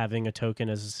with having a token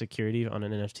as a security on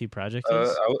an NFT project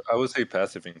is? I would say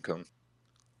passive income.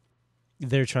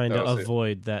 They're trying I to would say,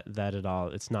 avoid that at all.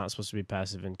 It's not supposed to be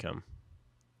passive income.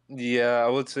 yeah, I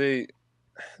would say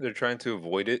they're trying to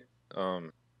avoid it.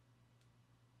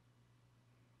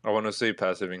 I want to say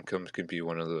passive income can be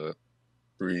one of the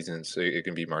reasons it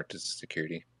can be marked as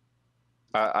security.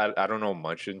 I don't know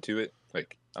much into it.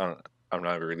 Like I'm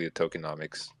not really a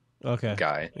tokenomics Okay.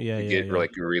 guy Yeah, to yeah, get yeah.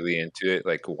 like really into it,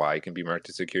 like why it can be marked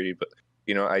as security. But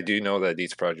I do know that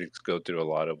these projects go through a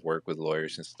lot of work with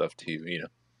lawyers and stuff to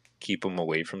keep them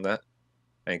away from that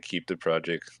and keep the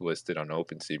project listed on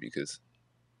OpenSea because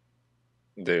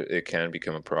it can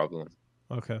become a problem.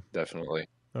 Okay. Definitely,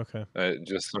 Okay.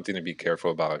 just something to be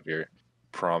careful about if you're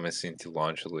promising to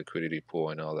launch a liquidity pool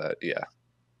and all that. Yeah,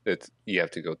 you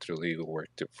have to go through legal work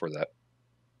for that.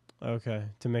 Okay.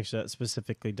 To make sure that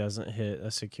specifically doesn't hit a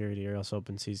security, or else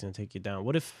OpenSea's gonna take you down.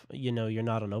 What if you're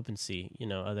not on OpenSea?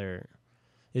 Other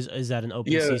is that an Yeah,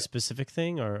 OpenSea specific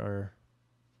thing, or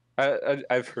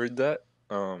I've heard that.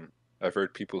 I've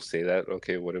heard people say that.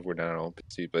 Okay, what if we're not on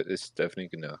OpenSea? But it's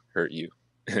definitely gonna hurt you.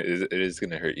 It is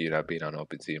gonna hurt you not being on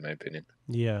OpenSea, in my opinion.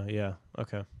 yeah, yeah.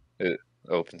 Okay. It,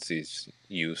 OpenSea's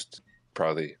used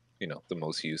probably the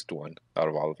most used one out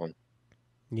of all of them.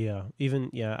 Yeah. Even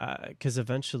yeah, because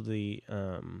eventually,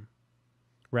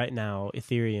 right now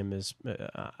Ethereum is.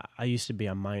 I used to be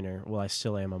a miner. Well, I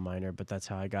still am a miner, but that's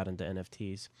how I got into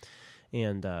NFTs.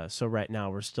 And so right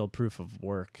now we're still proof of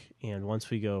work. And once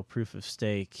we go proof of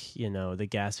stake, the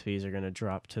gas fees are going to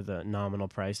drop to the nominal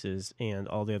prices, and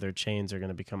all the other chains are going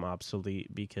to become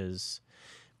obsolete because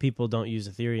people don't use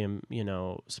Ethereum,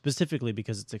 specifically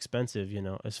because it's expensive,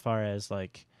 as far as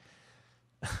like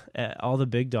all the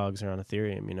big dogs are on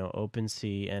Ethereum,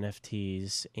 OpenSea,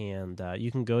 NFTs, and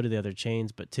you can go to the other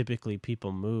chains, but typically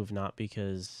people move not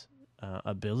because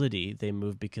ability, they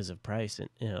move because of price.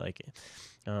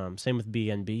 And same with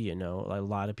BNB, a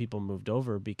lot of people moved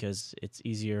over because it's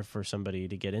easier for somebody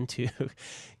to get into.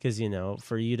 Because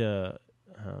for you to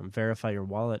verify your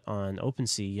wallet on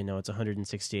OpenSea, it's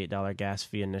 $168 gas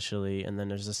fee initially, and then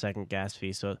there's a second gas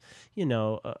fee. So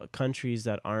countries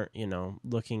that aren't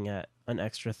looking at an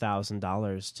extra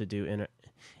 $1,000 to do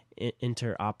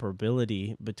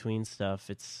interoperability between stuff,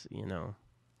 it's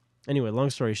anyway, long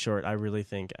story short, I really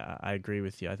think I agree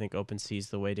with you. I think OpenSea is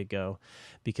the way to go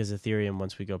because Ethereum,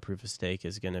 once we go proof of stake,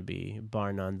 is going to be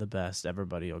bar none the best.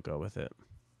 Everybody will go with it.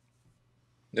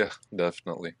 Yeah,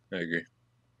 definitely, I agree.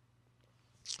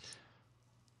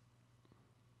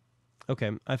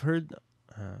 Okay, I've heard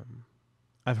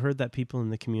that people in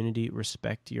the community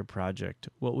respect your project.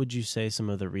 What would you say some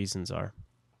of the reasons are?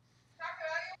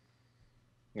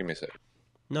 Give me a sec.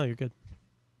 No, you're good.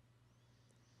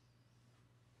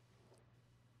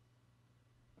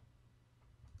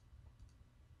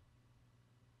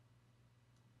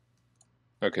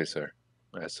 Okay, sir.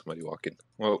 I had somebody walk in.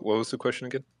 Well, what was the question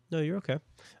again? No, you're okay.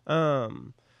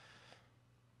 Um,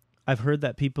 I've heard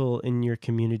that people in your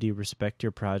community respect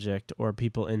your project, or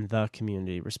people in the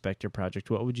community respect your project.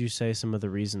 What would you say some of the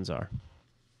reasons are?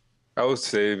 I would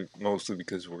say mostly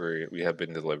because we have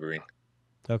been delivering.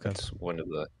 Okay. That's one of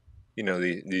the,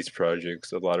 these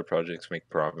projects. A lot of projects make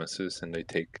promises and they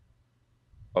take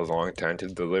a long time to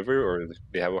deliver, or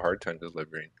they have a hard time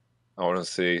delivering. I want to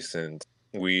say since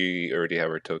we already have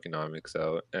our tokenomics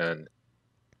out and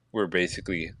we're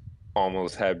basically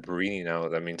almost have breeding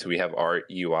out. That means we have our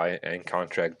UI and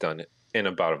contract done in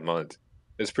about a month.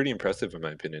 It's pretty impressive in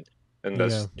my opinion. And Yeah.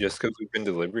 that's just because we've been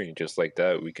delivering just like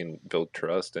that. We can build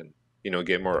trust and,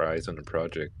 get more eyes on the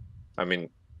project. I mean,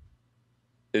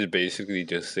 it basically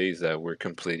just says that we're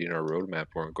completing our roadmap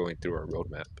or going through our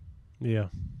roadmap. Yeah.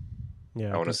 Yeah,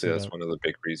 I I want to can say see that's that. one of the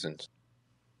big reasons.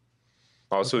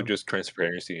 Also, Okay. just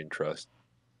transparency and trust.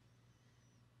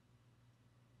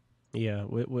 Yeah,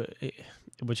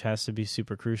 which has to be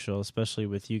super crucial, especially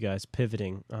with you guys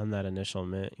pivoting on that initial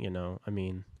mint. I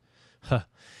mean,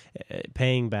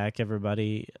 paying back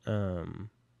everybody.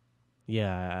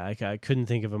 Yeah, I couldn't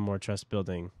think of a more trust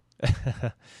building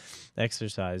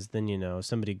exercise than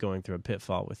somebody going through a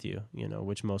pitfall with you.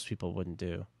 Which most people wouldn't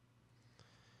do.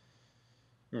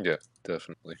 Yeah,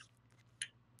 definitely.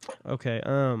 Okay.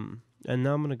 And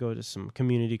now I'm gonna go to some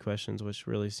community questions, which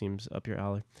really seems up your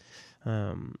alley.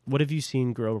 What have you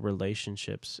seen grow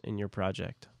relationships in your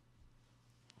project?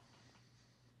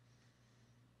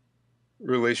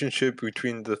 Relationship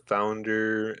between the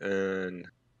founder and,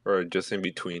 or just in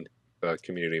between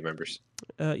community members.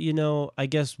 I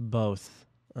guess both.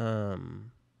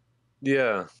 Um,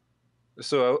 Yeah.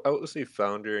 So I would say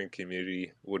founder and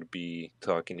community would be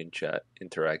talking in chat,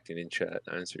 interacting in chat,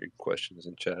 answering questions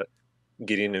in chat,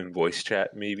 getting in voice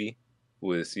chat maybe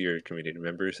with your community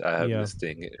members. I have yeah, this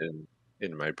thing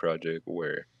in my project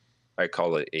where I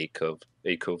call it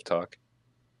Acove talk,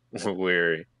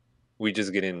 where we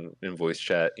just get in voice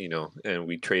chat, and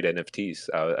we trade NFTs.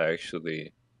 I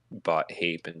actually bought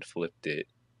Hape and flipped it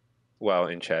while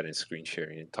in chat and screen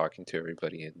sharing and talking to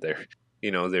everybody in there.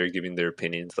 They're giving their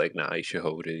opinions like, nah, you should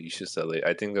hold it, you should sell it.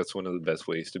 I think that's one of the best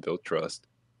ways to build trust.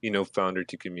 Founder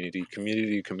to community,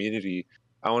 community to community.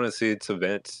 I want to say it's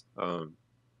events.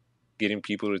 Getting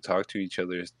people to talk to each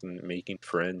other and making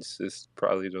friends is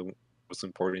probably the most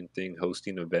important thing.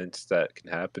 Hosting events that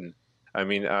can happen. I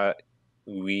mean,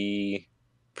 we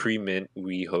pre-mint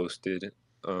we hosted.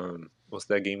 What's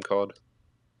that game called?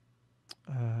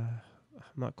 I'm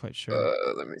not quite sure.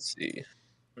 Let me see.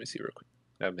 Let me see real quick.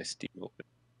 I have my Steam open.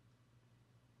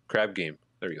 Crab game.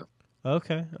 There we go.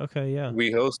 Okay, okay, yeah, We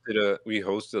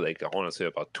hosted like I want to say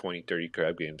about 20, 30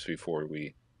 crab games before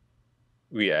we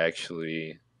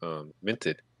actually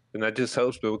minted. And that just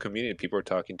helps build community. People are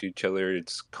talking to each other.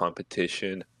 It's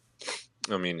competition.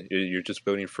 I mean, you're just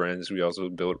building friends.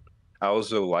 I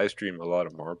also live stream a lot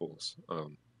of marbles.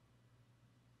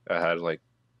 I had like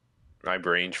I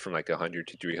ranged from like 100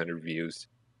 to 300 views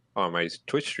on my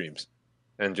Twitch streams,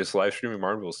 and just live streaming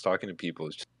marbles, talking to people,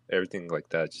 just everything like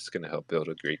that, just gonna help build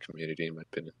a great community, in my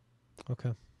opinion.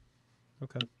 okay,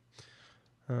 okay,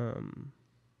 um,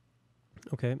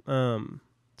 okay.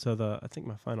 So I think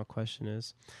my final question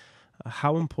is,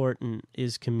 how important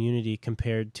is community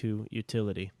compared to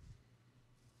utility?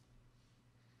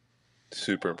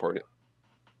 Super important.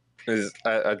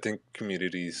 I think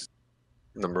community's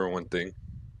number one thing.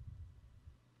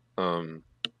 Um,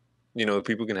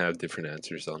 people can have different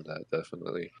answers on that.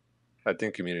 Definitely, I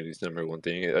think community's number one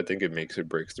thing. I think it makes or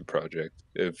breaks the project.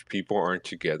 If people aren't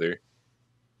together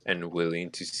and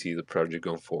willing to see the project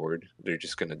going forward, they're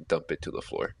just gonna dump it to the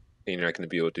floor, and you're not gonna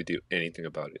be able to do anything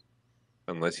about it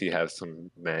unless you have some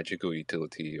magical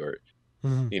utility or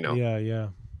Mhm. you know Yeah, yeah,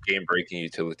 game breaking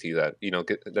utility that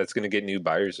that's gonna get new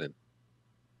buyers in.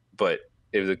 But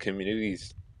if the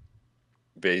community's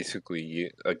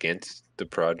basically against the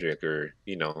project, or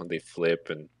they flip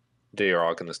and they are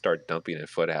all going to start dumping if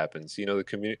FUD happens, the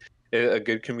community, a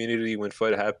good community when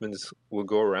FUD happens will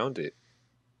go around it,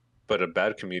 but a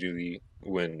bad community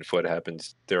when FUD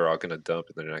happens, they're all going to dump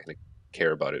and they're not going to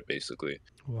care about it basically.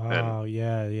 And wow,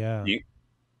 yeah, yeah, you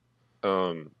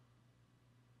um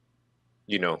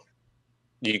you know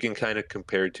you can kind of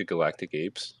compare it to Galactic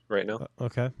Apes right now.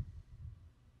 okay,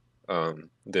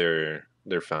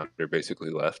 Their founder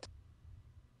basically left,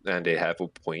 and they have a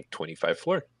 0.25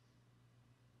 floor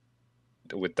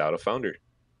without a founder.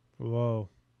 Whoa.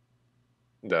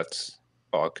 That's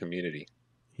all community.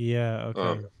 Yeah.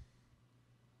 Um, Okay.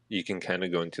 you can kind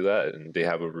of go into that, and they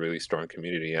have a really strong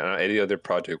community. Any other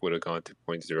project would have gone to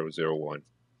 0.001.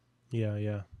 Yeah.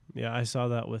 Yeah. Yeah. I saw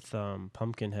that with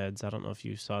Pumpkinheads. I don't know if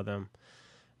you saw them,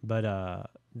 but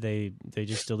they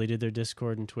just deleted their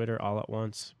Discord and Twitter all at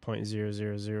once.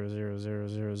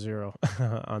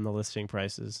 0.0000000 on the listing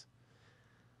prices.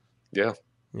 Yeah,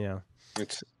 Yeah.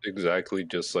 it's exactly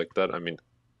just like that. I mean,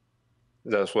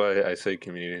 that's why I say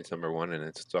community is number one, and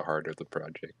it's the heart of the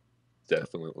project.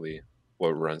 Definitely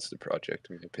what runs the project,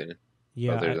 in my opinion,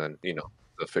 Yeah. other than, the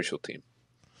official team.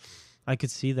 I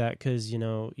could see that because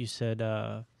you said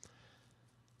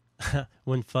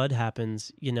when FUD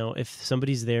happens, if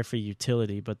somebody's there for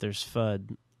utility but there's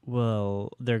FUD,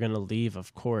 well, they're going to leave,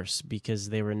 of course, because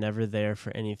they were never there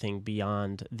for anything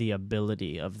beyond the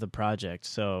ability of the project.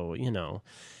 So,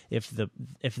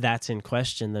 if that's in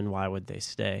question, then why would they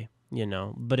stay?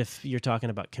 But if you're talking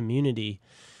about community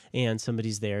and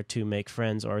somebody's there to make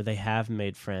friends, or they have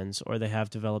made friends, or they have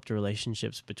developed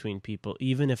relationships between people,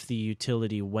 even if the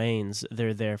utility wanes,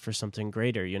 they're there for something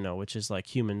greater, which is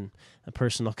like a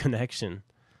personal connection.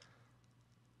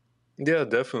 Yeah,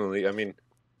 definitely. I mean,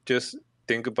 just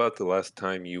think about the last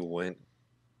time you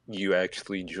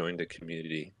actually joined a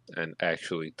community and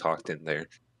actually talked in there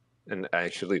and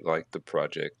actually liked the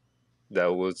project.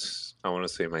 That was, I want to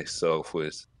say myself,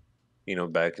 was,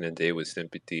 back in the day with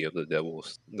Sympathy of the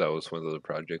Devils. That was one of the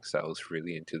projects that was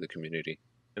really into the community.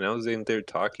 And I was in there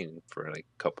talking for like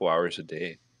a couple hours a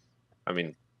day. I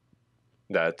mean,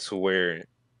 that's where,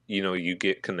 you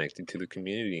get connected to the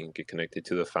community and get connected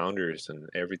to the founders and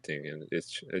everything. And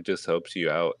it just helps you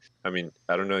out. I mean,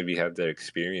 I don't know if you have that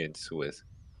experience with,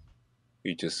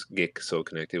 you just get so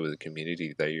connected with the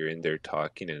community that you're in there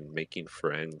talking and making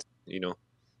friends.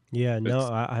 Yeah, no, It's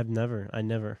I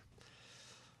never.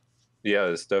 Yeah,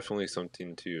 it's definitely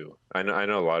something to. I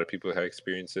know a lot of people have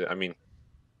experienced it. I mean,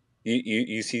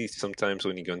 you see sometimes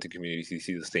when you go into communities, you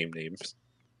see the same names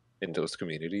in those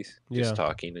communities, just Yeah.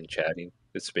 talking and chatting.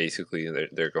 It's basically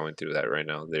they're going through that right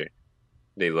now.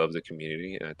 They love the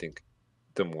community, and I think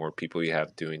the more people you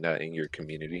have doing that in your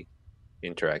community,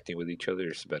 interacting with each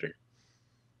other, is better.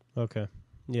 Okay.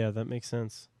 Yeah, that makes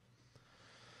sense.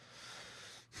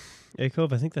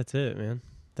 Acove, I think that's it, man.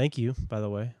 Thank you, by the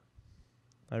way.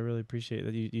 I really appreciate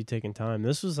that you taking time.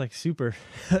 This was like super,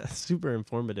 super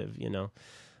informative.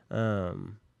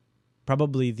 Um,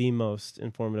 Probably the most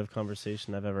informative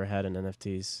conversation I've ever had in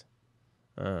NFTs.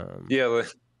 Um, Yeah,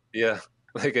 yeah.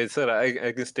 Like I said,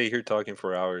 I can stay here talking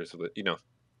for hours, but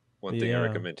one thing I yeah,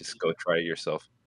 recommend is go try it yourself.